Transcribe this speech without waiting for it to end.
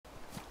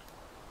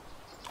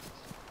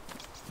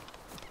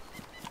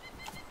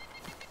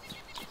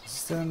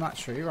still in that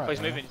tree right Oh, he's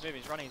there. moving,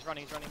 he's running. What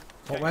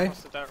Going way?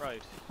 across the dirt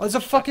road. Oh, there's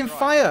a fucking to right.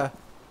 fire!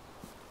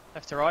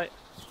 Left to right.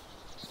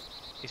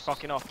 He's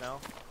fucking off now.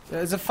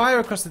 There's a fire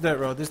across the dirt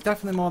road. There's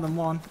definitely more than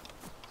one.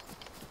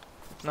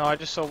 No, I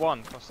just saw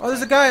one. Oh,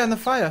 there's a guy on the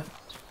fire.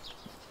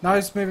 Now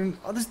he's moving.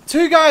 Oh, there's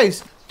 2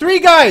 guys! 3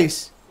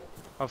 guys!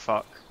 Oh,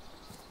 fuck.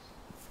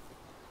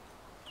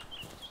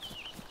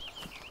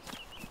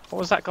 What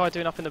was that guy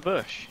doing up in the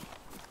bush?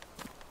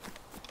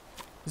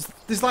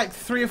 There's like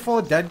 3 or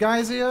 4 dead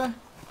guys here.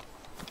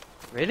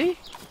 Really?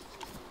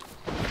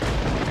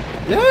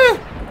 Yeah!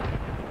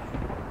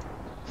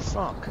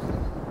 Fuck. Do you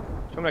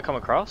want me to come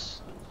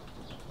across?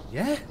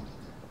 Yeah.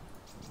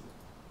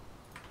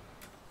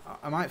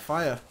 I might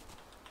fire.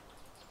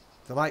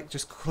 They're like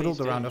just cuddled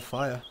Please do. around a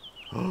fire.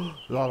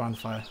 They're all around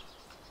fire.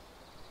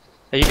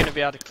 Are you going to be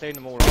able to clean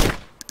them all up?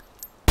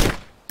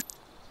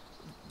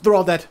 They're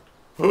all dead.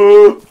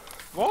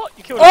 What?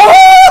 You killed him?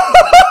 Oh!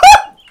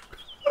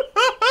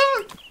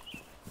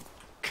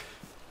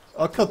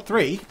 I killed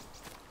 3.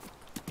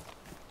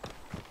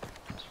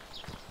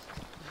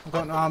 I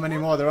don't know how many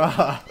more there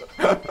are.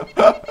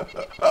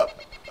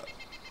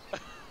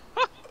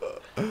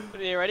 Didn't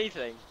hear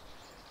anything.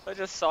 I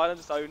just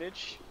silenced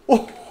ownage.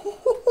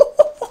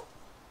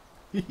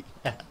 Yeah.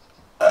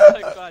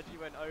 I'm so glad you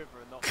went over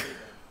and not me then.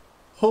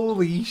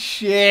 Holy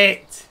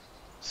shit!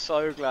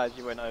 So glad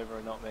you went over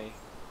and not me.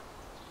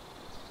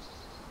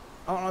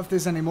 I don't know if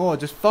there's any more.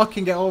 Just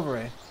fucking get over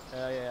it.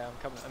 Yeah, I'm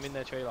coming. I'm in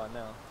their tree line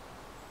now.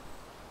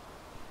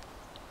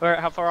 Where?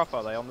 How far up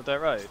are they? On the dirt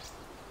road?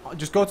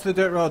 Just go to the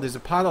dirt road. There's a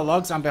pile of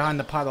logs. I'm behind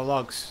the pile of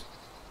logs.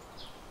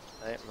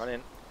 Hey, run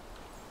in.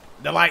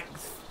 They're like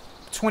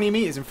 20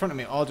 meters in front of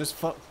me, all just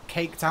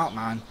caked out,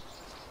 man.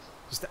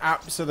 Just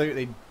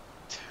absolutely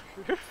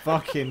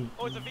fucking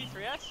Oh, it's a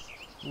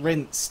V3S?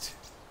 rinsed.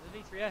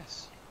 It's a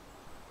V3S.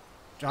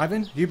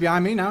 Driving? You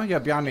behind me now? Yeah,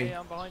 behind me. Yeah,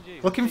 I'm behind you.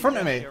 Look in front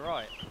of me. You're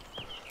right.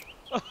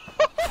 Look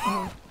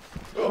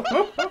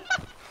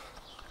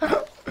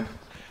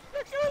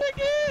at the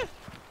gear!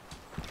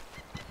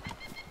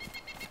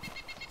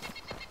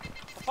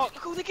 Oh, look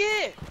at all the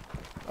gear!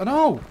 I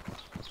know.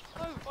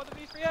 Oh, by the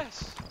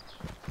V3S.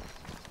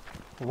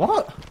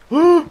 What?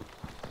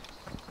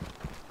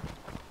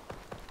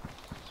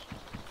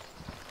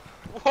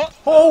 What?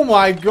 Oh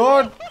my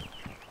god.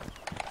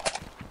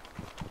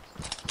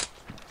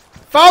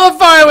 Follow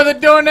fire with a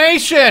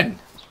donation.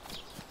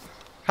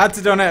 Had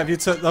to donate if you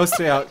took those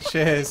 3 out.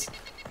 Cheers.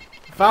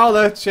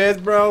 Fowler, cheers,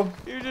 bro.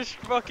 You just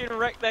fucking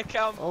wrecked their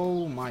camp.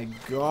 Oh my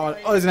god.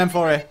 Oh, there's an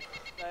M4 here.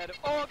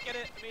 Oh, get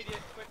it! Immediate,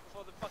 quick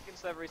before the fucking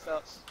server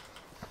restarts.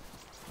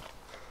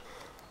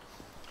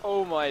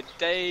 Oh my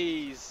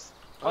days.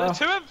 Oh, there's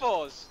 2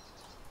 M4s!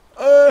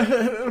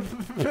 Oh,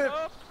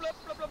 blub, blub,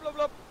 blub, blub,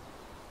 blub.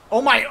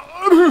 Oh my.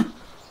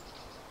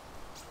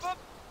 Blub.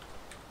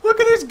 Look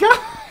at this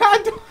guy.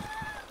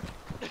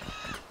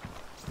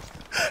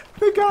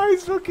 The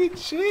guy's fucking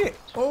shit.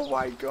 Oh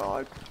my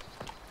god.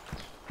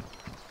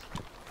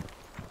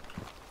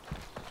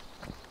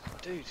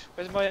 Dude,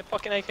 where's my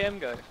fucking AKM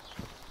go?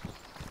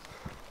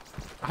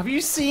 Have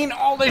you seen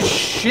all this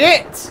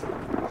shit?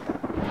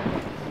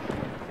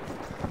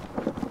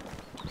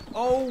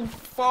 Oh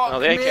fuck Oh,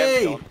 the AKM's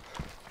me. gone.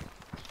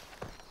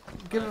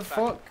 Give a Back.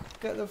 fuck.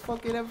 Get the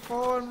fucking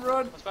M4 and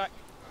run. What's back?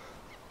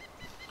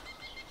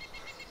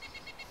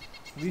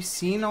 Have you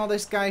seen all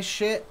this guy's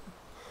shit?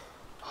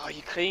 Oh,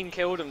 you clean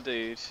killed him,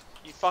 dude.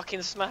 You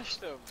fucking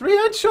smashed him. 3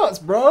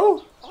 headshots,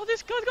 bro. Oh,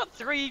 this guy's got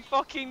 3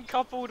 fucking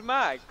coupled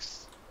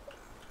mags.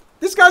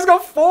 This guy's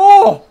got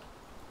 4.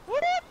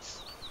 What?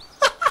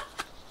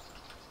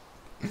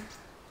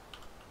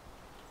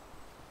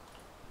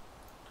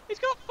 He's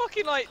got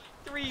fucking like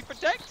 3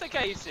 protector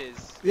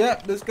cases.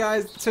 Yep, this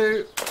guy's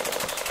 2.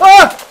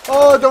 Ah!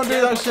 Oh, don't do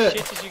Get that as much shit.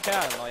 shit as you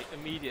can, like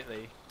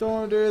immediately.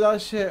 Don't do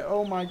that shit.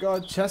 Oh my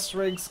god, chest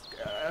rigs.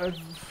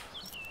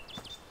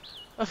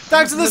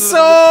 Thanks for the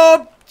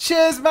sub.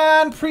 Cheers,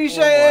 man.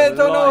 Appreciate Oh it.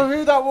 Don't know life.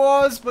 who that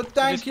was, but You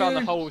thank just you. found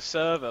the whole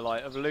server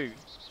like of loot.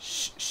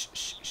 Shh, shh,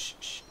 shh, shh,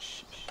 shh,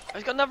 shh. Oh,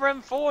 he's got another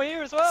M4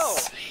 here as well.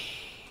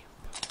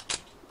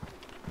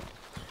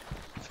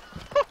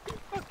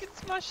 Fucking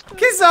smashed him.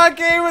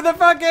 Kisaki with the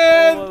fucking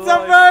Oh,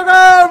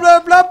 blah, blah,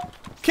 blah.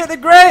 Kid the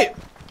Great.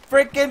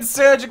 Freaking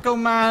surgical,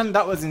 man.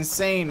 That was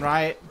insane,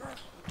 right?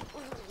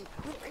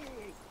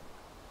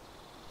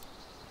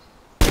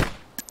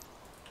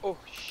 Oh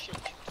shit.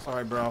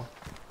 Sorry, bro.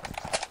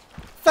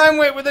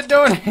 Thank with the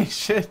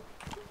donation.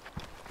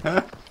 Oh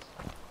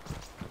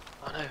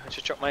no, I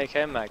just dropped my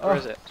AKM mag. Where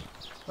is it?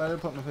 Where did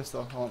I put my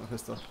pistol? I want the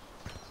pistol.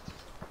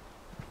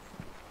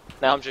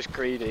 Now I'm just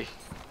greedy.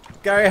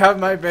 Gary, have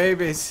my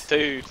babies.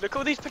 Dude, look at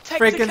all these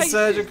protector Freaking cases.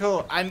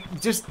 surgical. And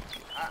just,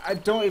 I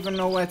don't even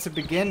know where to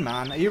begin,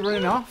 man. Are you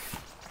running off?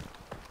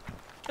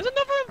 There's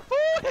another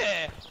M4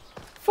 here.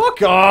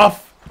 Fuck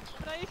off.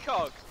 An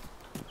ACOG.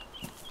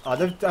 Oh, I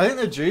think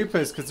they're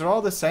dupers because they're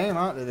all the same,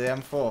 aren't they? The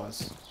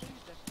M4s. Dude,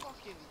 they're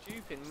fucking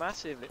duping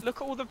massively.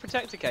 Look at all the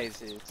protector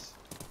cases.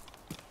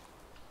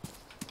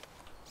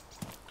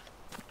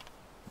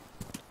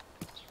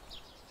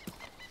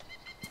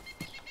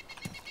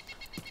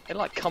 They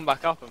like come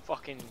back up and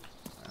fucking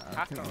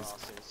hack our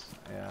asses.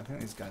 Yeah, I think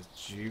these guys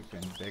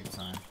duping big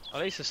time.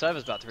 At least the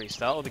server's about to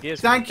restart. All the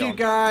gears. Thank you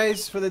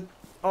guys for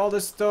all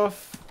the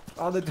stuff,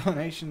 all the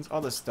donations,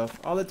 all the stuff,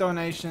 all the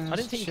donations. I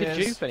didn't think you could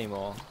dupe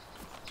anymore.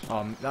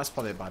 That's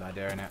probably a bad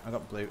idea, innit? I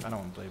got blue. I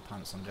don't want blue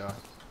pants on, do I?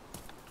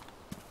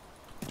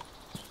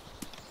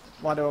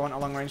 Why do I want a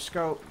long range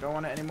scope? Don't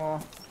want it anymore.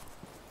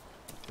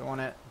 Don't want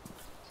it.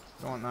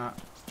 Don't want that.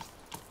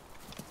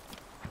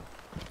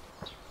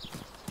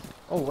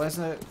 Oh, where's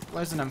an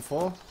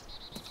M4?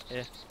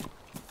 Yeah.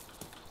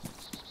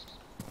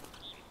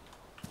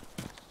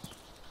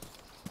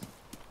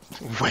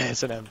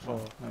 Where's an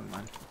M4? Never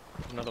mind.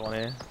 Another one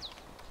here.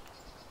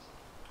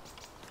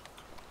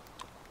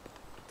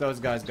 Those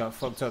guys got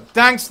fucked up.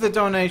 Thanks for the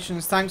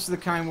donations. Thanks for the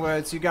kind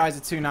words. You guys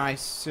are too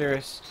nice.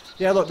 Serious.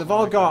 Yeah, look, they've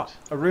all got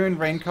a ruined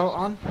raincoat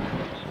on.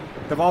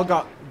 They've all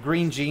got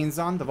green jeans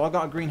on. They've all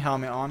got a green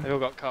helmet on. They've all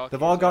got khakis.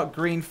 They've all got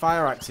green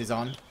fire axes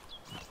on.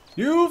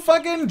 You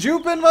fucking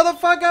jupin'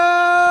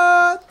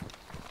 motherfucker!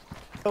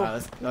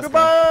 Right, let's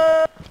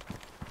Goodbye!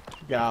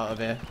 get out of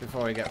here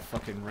before we get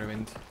fucking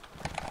ruined.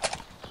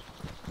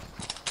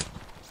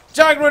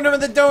 Jack running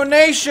with the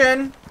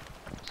donation!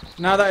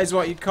 Now that is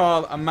what you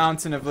call a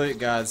mountain of loot,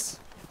 guys.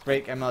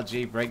 Break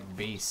MLG, break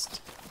beast.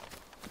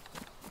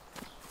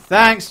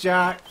 Thanks,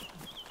 Jack!